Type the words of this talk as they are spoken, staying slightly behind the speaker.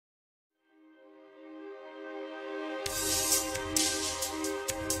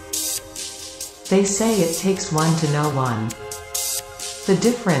They say it takes one to know one. The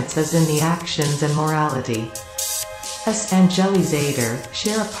difference is in the actions and morality. Us Angelis Ader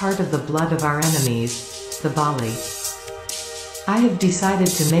share a part of the blood of our enemies, the Bali. I have decided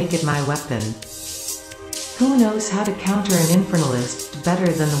to make it my weapon. Who knows how to counter an infernalist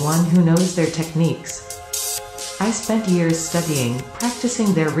better than the one who knows their techniques? I spent years studying,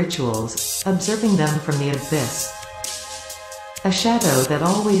 practicing their rituals, observing them from the abyss. A shadow that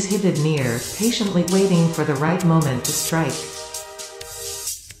always hid near, patiently waiting for the right moment to strike.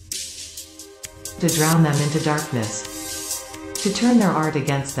 To drown them into darkness. To turn their art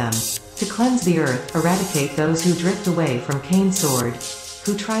against them. To cleanse the earth, eradicate those who drift away from Cain's sword,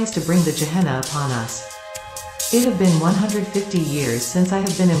 who tries to bring the Gehenna upon us. It have been 150 years since I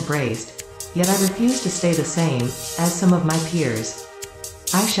have been embraced, yet I refuse to stay the same, as some of my peers.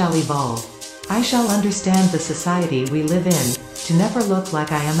 I shall evolve. I shall understand the society we live in, to never look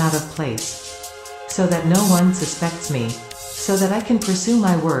like I am out of place. So that no one suspects me. So that I can pursue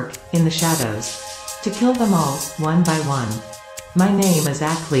my work, in the shadows. To kill them all, one by one. My name is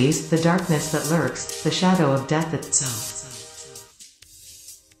Achlys, the darkness that lurks, the shadow of death itself.